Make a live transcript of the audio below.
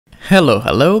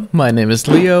Hello, my name is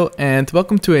Leo and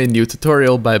welcome to a new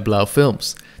tutorial by Blauw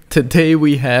Films. Today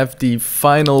we have the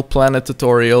final planet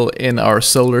tutorial in our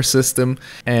solar system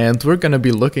and we're gonna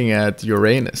be looking at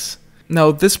Uranus.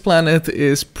 Now this planet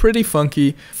is pretty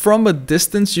funky. From a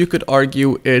distance you could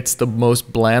argue it's the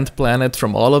most bland planet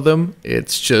from all of them.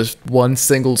 It's just one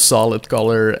single solid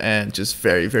color and just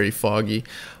very foggy.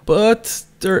 But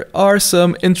there are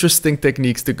some interesting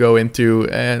techniques to go into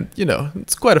and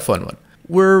it's quite a fun one.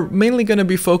 We're mainly going to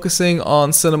be focusing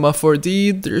on Cinema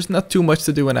 4D. There's not too much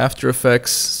to do in After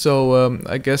Effects, so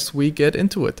I guess we get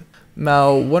into it.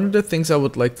 Now, one of the things I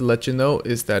would like to let you know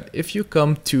is that if you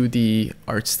come to the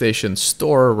ArtStation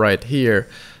store right here,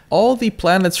 all the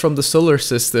planets from the solar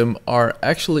system are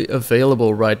actually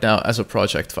available right now as a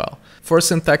project file. For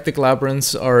Syntactic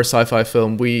Labyrinths, our sci-fi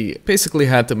film, we basically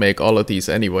had to make all of these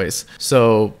anyways.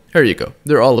 So here you go.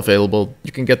 They're all available.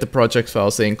 You can get the project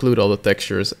files. They include all the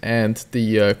textures and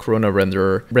the Corona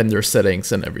render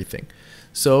settings and everything.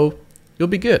 So you'll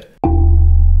be good.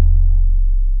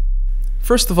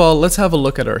 First of all, let's have a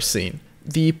look at our scene.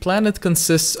 The planet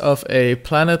consists of a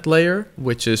planet layer,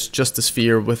 which is just a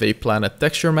sphere with a planet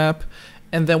texture map,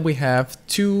 and then we have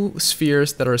two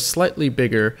spheres that are slightly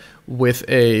bigger with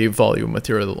a volume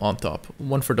material on top.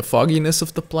 One for the fogginess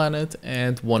of the planet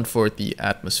and one for the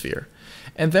atmosphere.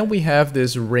 And then we have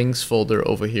this rings folder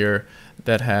over here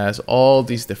that has all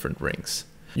these different rings.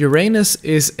 Uranus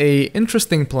is an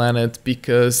interesting planet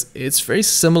because it's very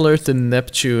similar to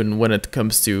Neptune when it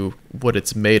comes to what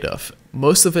it's made of.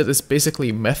 Most of it is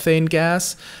basically methane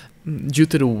gas. Due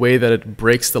to the way that it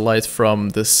breaks the light from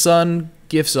the sun,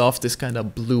 gives off this kind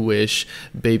of bluish,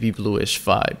 baby bluish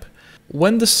vibe.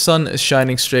 When the sun is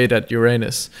shining straight at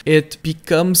Uranus, it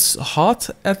becomes hot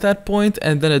at that point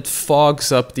and then it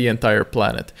fogs up the entire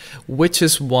planet, which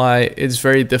is why it's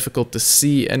very difficult to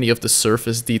see any of the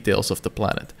surface details of the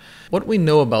planet. What we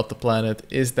know about the planet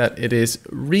is that it is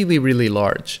really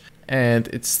large. And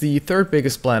it's the third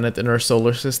biggest planet in our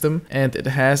solar system, and it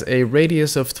has a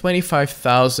radius of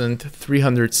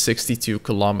 25,362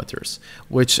 kilometers,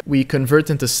 which we convert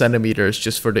into centimeters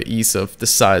just for the ease of the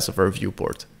size of our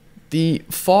viewport. The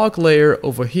fog layer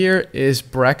over here is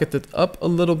bracketed up a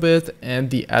little bit, and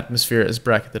the atmosphere is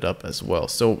bracketed up as well.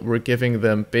 So we're giving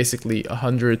them basically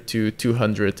 100 to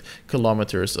 200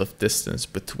 kilometers of distance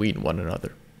between one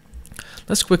another.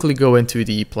 Let's quickly go into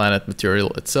the planet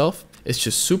material itself. It's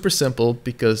just super simple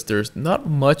because there's not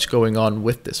much going on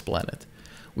with this planet.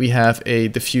 We have a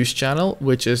diffuse channel,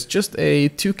 which is just a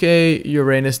 2K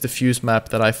Uranus diffuse map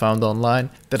that I found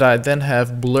online that I then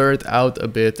have blurred out a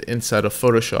bit inside of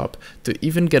Photoshop to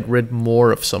even get rid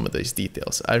more of some of these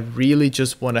details. I really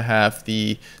just want to have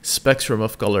the spectrum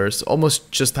of colors,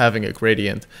 almost just having a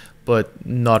gradient, but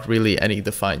not really any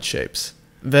defined shapes.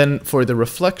 Then for the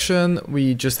reflection,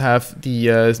 we just have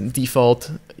the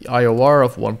default IOR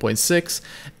of 1.6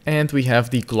 and we have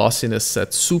the glossiness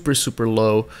set super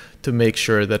low to make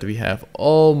sure that we have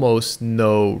almost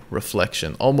no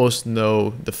reflection, almost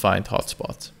no defined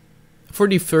hotspots. For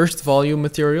the first volume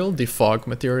material, the fog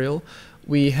material,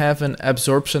 we have an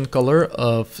absorption color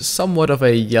of somewhat of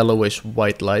a yellowish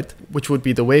white light, which would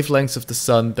be the wavelengths of the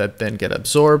sun that then get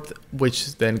absorbed,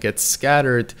 which then gets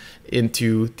scattered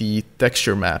into the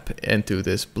texture map into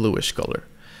this bluish color.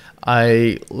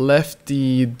 I left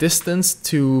the distance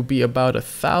to be about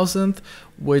 1,000,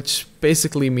 which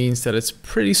basically means that it's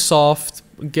pretty soft,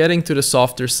 getting to the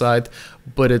softer side,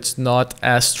 but it's not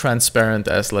as transparent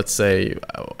as, let's say,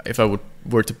 if I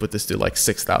were to put this to like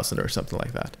 6,000 or something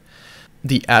like that.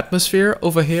 The atmosphere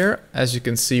over here, as you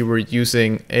can see, we're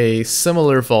using a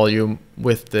similar volume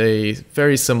with a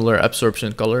very similar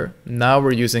absorption color. Now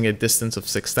we're using a distance of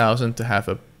 6,000 to have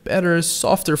a better,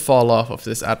 softer fall off of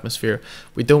this atmosphere.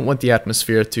 We don't want the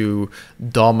atmosphere to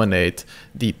dominate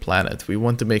the planet. We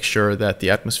want to make sure that the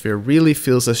atmosphere really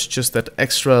feels as just that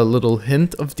extra little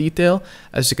hint of detail.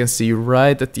 As you can see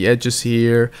right at the edges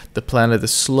here, the planet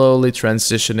is slowly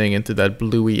transitioning into that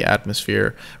bluey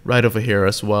atmosphere right over here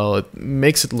as well. It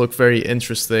makes it look very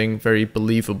interesting, very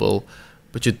believable,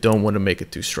 but you don't want to make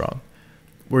it too strong.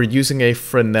 We're using a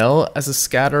Fresnel as a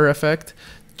scatter effect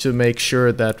to make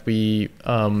sure that we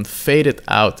fade it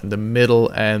out in the middle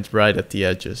and right at the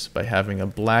edges by having a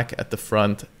black at the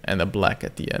front and a black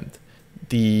at the end.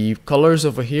 The colors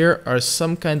over here are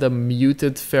some kind of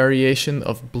muted variation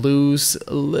of blues,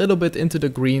 a little bit into the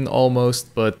green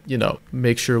almost, but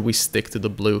make sure we stick to the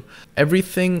blue.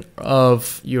 Everything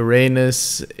of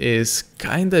Uranus is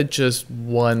kind of just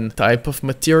one type of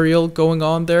material going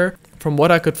on there. From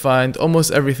what I could find,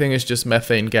 almost everything is just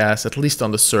methane gas, at least on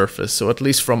the surface. So at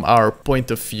least from our point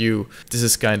of view, this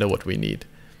is kind of what we need.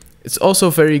 It's also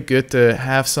very good to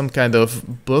have some kind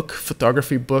of book,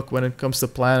 photography book when it comes to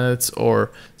planets,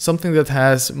 or something that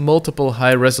has multiple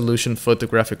high resolution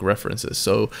photographic references.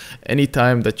 So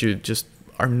anytime that you just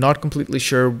are not completely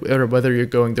sure whether you're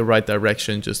going the right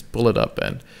direction, just pull it up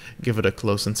and give it a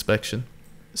close inspection.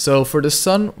 So for the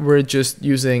sun, we're just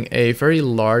using a very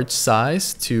large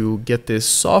size to get this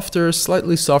softer,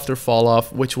 slightly softer fall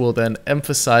off, which will then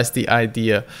emphasize the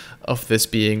idea of this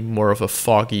being more of a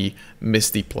foggy,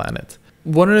 misty planet.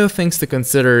 One of the things to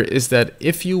consider is that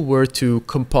if you were to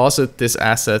composite this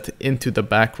asset into the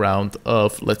background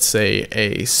of, let's say,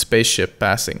 a spaceship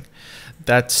passing,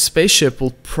 that spaceship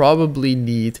will probably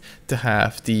need to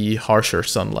have the harsher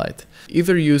sunlight.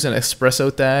 Either use an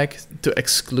espresso tag to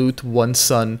exclude one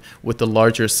sun with the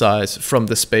larger size from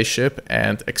the spaceship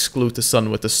and exclude the sun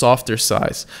with the softer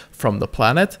size from the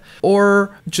planet,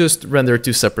 or just render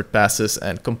two separate passes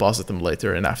and composite them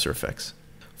later in After Effects.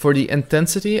 For the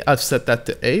intensity, I've set that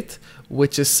to 8,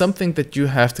 which is something that you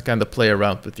have to kind of play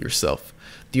around with yourself.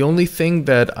 The only thing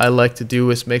that I like to do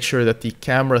is make sure that the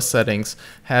camera settings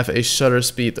have a shutter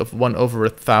speed of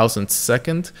 1/1000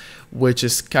 second, which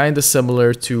is kind of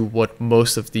similar to what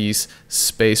most of these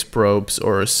space probes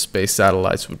or space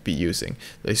satellites would be using.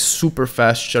 A super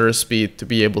fast shutter speed to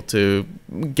be able to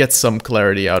get some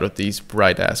clarity out of these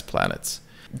bright-ass planets.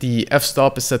 The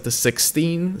f-stop is set to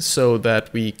 16 so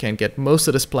that we can get most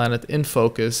of this planet in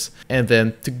focus, and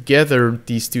then together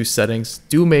these two settings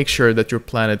do make sure that your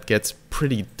planet gets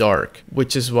pretty dark,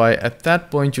 which is why at that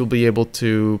point you'll be able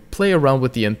to play around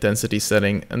with the intensity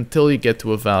setting until you get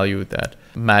to a value that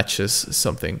matches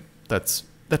something that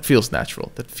feels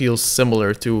natural, that feels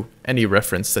similar to any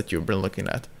reference that you've been looking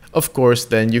at. Of course,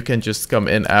 then you can just come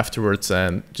in afterwards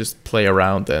and just play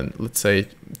around and, let's say,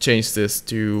 change this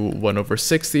to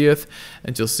 1/60th,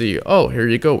 and you'll see, oh, here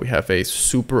you go, we have a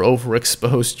super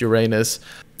overexposed Uranus.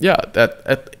 Yeah,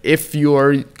 if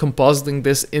you're compositing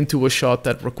this into a shot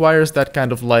that requires that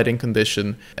kind of lighting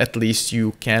condition, at least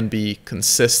you can be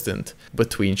consistent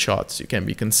between shots. You can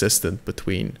be consistent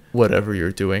between whatever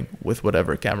you're doing with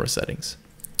whatever camera settings.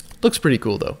 Looks pretty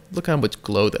cool though. Look how much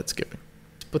glow that's giving.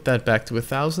 Put that back to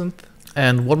 1000th.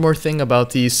 And one more thing about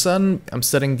the sun, I'm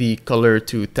setting the color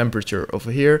to temperature over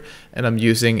here, and I'm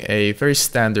using a very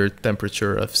standard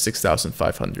temperature of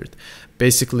 6500.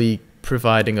 Basically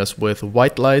providing us with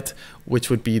white light, which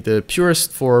would be the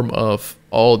purest form of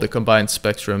all the combined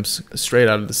spectrums straight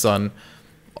out of the sun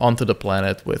onto the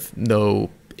planet with no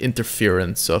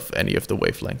interference of any of the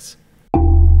wavelengths.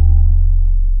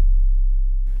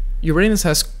 Uranus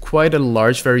has quite a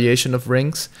large variation of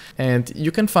rings, and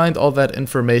you can find all that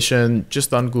information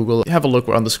just on Google. Have a look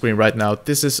on the screen right now.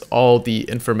 This is all the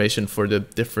information for the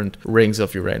different rings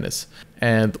of Uranus.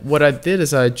 And what I did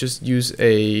is I just used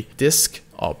a disk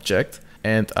object,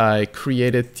 and I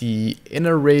created the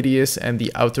inner radius and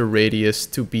the outer radius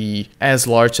to be as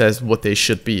large as what they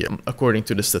should be according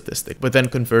to the statistic, but then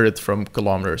converted from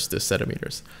kilometers to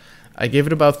centimeters. I gave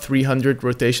it about 300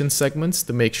 rotation segments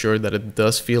to make sure that it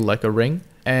does feel like a ring.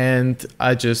 And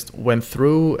I just went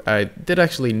through, I did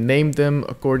actually name them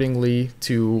accordingly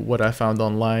to what I found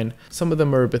online. Some of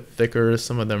them are a bit thicker,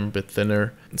 some of them are a bit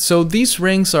thinner. So these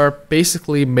rings are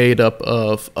basically made up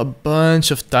of a bunch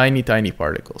of tiny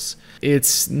particles.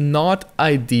 It's not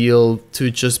ideal to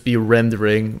just be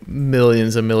rendering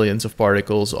millions and millions of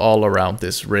particles all around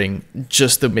this ring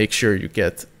just to make sure you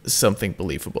get something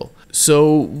believable.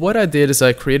 So what I did is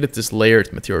I created this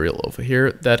layered material over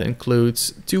here that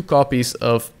includes two copies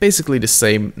of basically the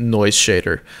same noise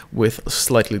shader with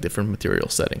slightly different material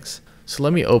settings. So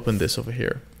let me open this over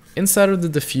here. Inside of the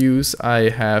diffuse, I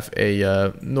have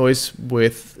a noise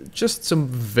with just some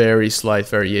very slight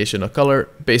variation of color,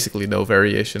 basically no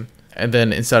variation. And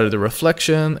then inside of the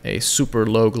reflection, a super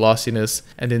low glossiness.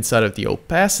 And inside of the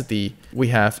opacity, we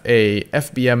have a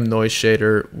FBM noise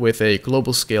shader with a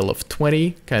global scale of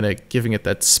 20, kind of giving it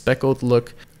that speckled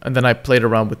look. And then I played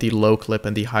around with the low clip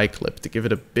and the high clip to give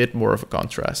it a bit more of a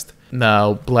contrast.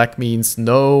 Now, black means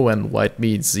no and white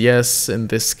means yes in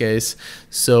this case.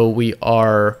 So we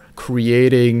are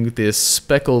creating this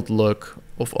speckled look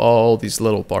of all these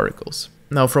little particles.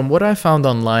 Now, from what I found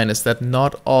online is that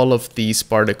not all of these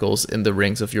particles in the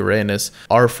rings of Uranus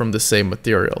are from the same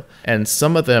material, and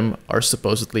some of them are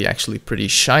supposedly actually pretty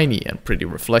shiny and pretty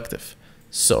reflective.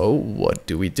 So what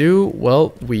do?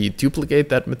 Well, we duplicate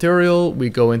that material, we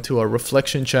go into our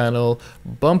reflection channel,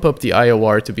 bump up the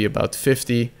IOR to be about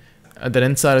 50, and then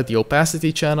inside of the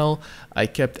opacity channel, I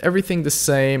kept everything the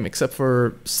same except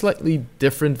for slightly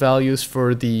different values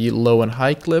for the low and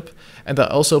high clip. And I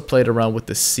also played around with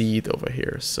the seed over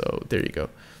here. So there you go.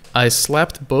 I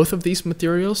slapped both of these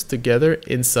materials together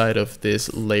inside of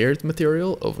this layered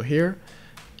material over here,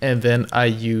 and then I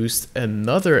used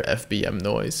another FBM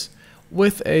noise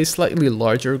with a slightly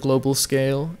larger global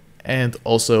scale and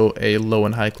also a low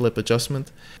and high clip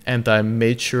adjustment, and I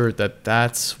made sure that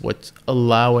that's what's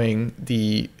allowing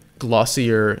the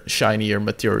glossier, shinier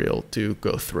material to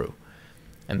go through.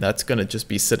 And that's gonna just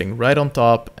be sitting right on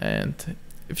top, and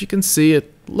if you can see,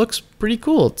 it looks pretty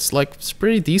cool. It's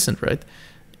pretty decent, right?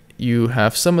 You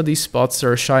have some of these spots that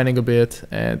are shining a bit,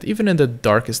 and even in the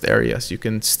darkest areas you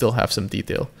can still have some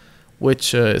detail,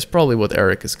 which is probably what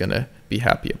Eric is gonna be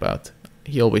happy about.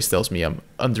 He always tells me I'm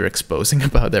underexposing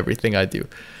about everything I do.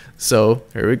 So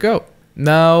here we go.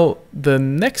 Now the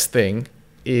next thing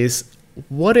is,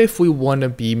 what if we want to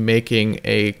be making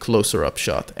a closer up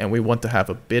shot and we want to have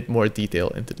a bit more detail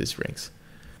into these rings?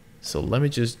 So let me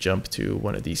just jump to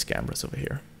one of these cameras over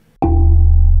here.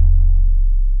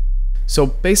 So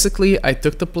basically I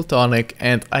took the platonic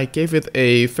and I gave it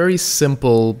a very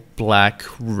simple black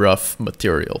rough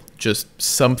material, just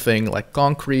something like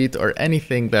concrete or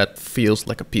anything that feels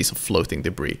like a piece of floating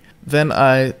debris. Then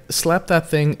I slapped that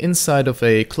thing inside of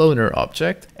a cloner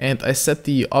object and I set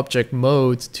the object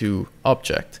mode to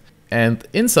object. And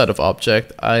inside of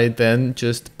object I then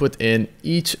just put in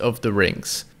each of the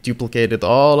rings, duplicated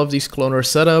all of these cloner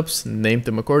setups, named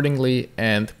them accordingly,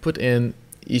 and put in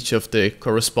each of the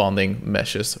corresponding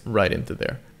meshes right into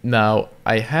there. Now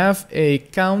I have a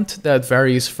count that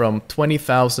varies from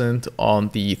 20,000 on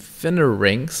the thinner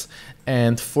rings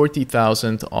and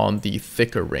 40,000 on the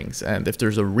thicker rings, and if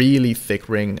there's a really thick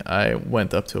ring I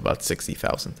went up to about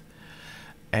 60,000.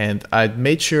 And I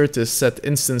made sure to set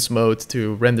instance mode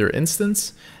to render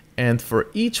instance, and for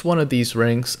each one of these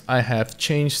rings I have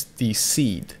changed the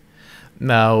seed.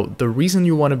 Now the reason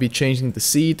you want to be changing the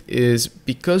seed is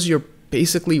because you're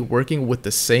basically working with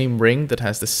the same ring that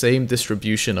has the same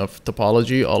distribution of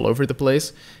topology all over the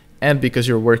place, and because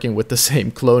you're working with the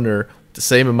same cloner, the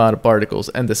same amount of particles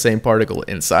and the same particle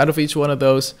inside of each one of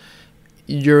those,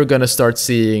 you're gonna start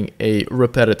seeing a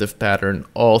repetitive pattern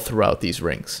all throughout these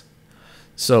rings.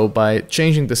 So by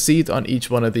changing the seed on each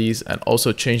one of these and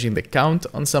also changing the count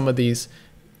on some of these,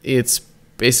 it's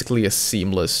basically a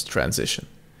seamless transition.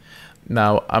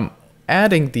 Now I'm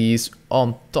adding these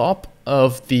on top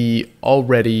of the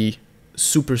already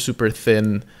super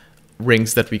thin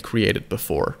rings that we created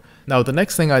before. Now the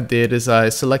next thing I did is I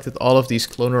selected all of these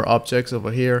cloner objects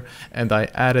over here and I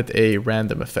added a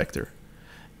random effector.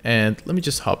 And let me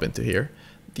just hop into here.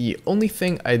 The only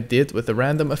thing I did with the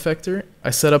random effector, I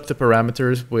set up the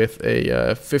parameters with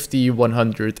a 50,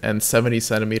 100 and 70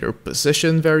 centimeter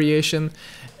position variation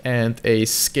and a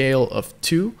scale of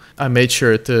 2. I made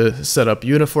sure to set up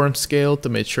uniform scale to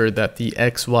make sure that the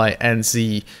X, Y, and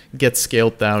Z get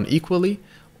scaled down equally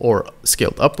or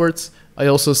scaled upwards. I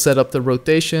also set up the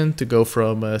rotation to go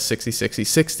from 60, 60,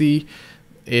 60.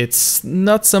 It's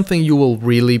not something you will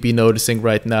really be noticing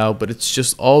right now, but it's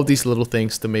just all these little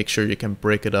things to make sure you can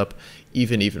break it up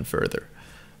even further.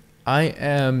 I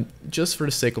am, just for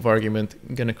the sake of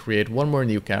argument, gonna create one more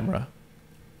new camera.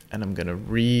 And I'm gonna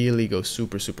really go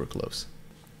super close.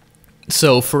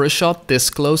 So for a shot this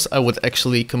close, I would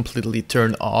actually completely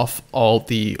turn off all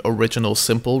the original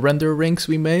simple render rings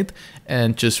we made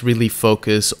and just really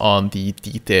focus on the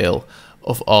detail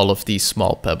of all of these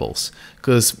small pebbles.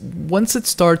 Because once it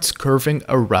starts curving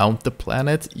around the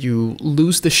planet, you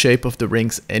lose the shape of the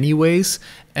rings anyways,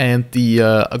 and the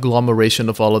agglomeration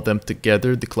of all of them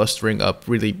together, the clustering up,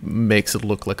 really makes it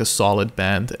look like a solid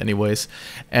band anyways.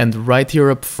 And right here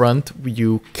up front,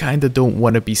 you kind of don't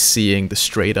want to be seeing the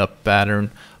straight up pattern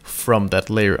from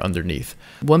that layer underneath.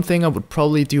 One thing I would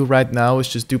probably do right now is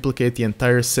just duplicate the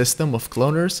entire system of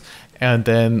cloners and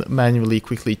then manually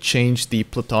quickly change the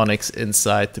platonics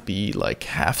inside to be like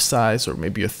half size or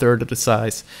maybe a third of the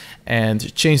size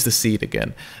and change the seed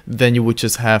again. Then you would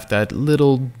just have that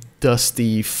little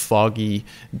dusty, foggy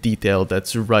detail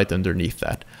that's right underneath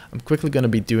that. I'm quickly going to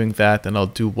be doing that, and I'll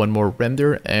do one more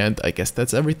render, and I guess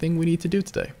that's everything we need to do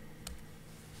today.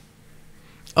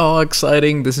 Oh,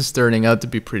 exciting. This is turning out to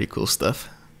be pretty cool stuff.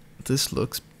 This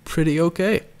looks pretty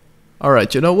okay.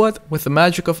 Alright, you know what? With the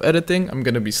magic of editing, I'm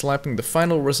gonna be slapping the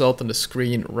final result on the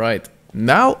screen right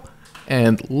now.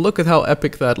 And look at how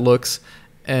epic that looks.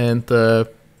 And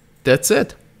that's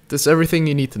it. That's everything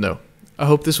you need to know. I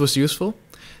hope this was useful.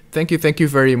 Thank you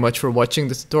very much for watching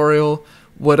the tutorial.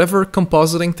 Whatever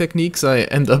compositing techniques I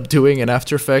end up doing in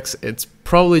After Effects, it's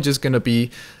probably just gonna be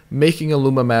making a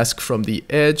Luma mask from the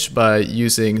edge by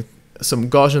using some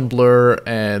Gaussian blur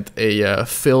and a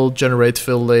generate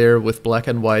fill layer with black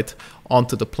and white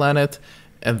onto the planet,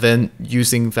 and then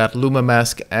using that Luma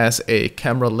mask as a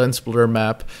camera lens blur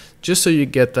map, just so you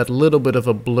get that little bit of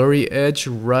a blurry edge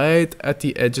right at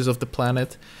the edges of the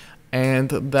planet. And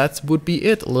that would be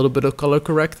it, a little bit of color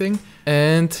correcting,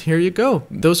 and here you go.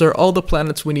 Those are all the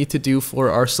planets we need to do for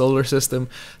our solar system.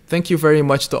 Thank you very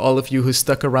much to all of you who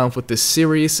stuck around with this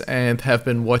series and have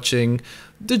been watching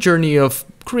the journey of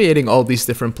creating all these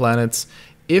different planets.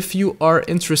 If you are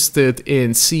interested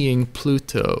in seeing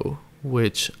Pluto,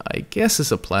 which I guess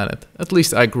is a planet, at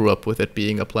least I grew up with it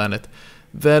being a planet,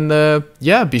 then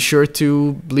yeah, be sure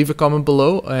to leave a comment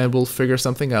below and we'll figure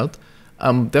something out.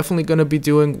 I'm definitely going to be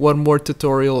doing one more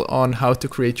tutorial on how to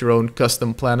create your own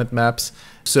custom planet maps.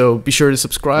 So be sure to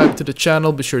subscribe to the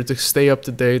channel, be sure to stay up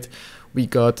to date. We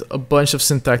got a bunch of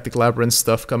Syntactic Labyrinths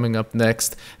stuff coming up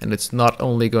next, and it's not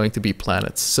only going to be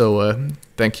planets. So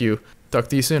thank you. Talk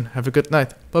to you soon. Have a good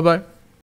night. Bye bye.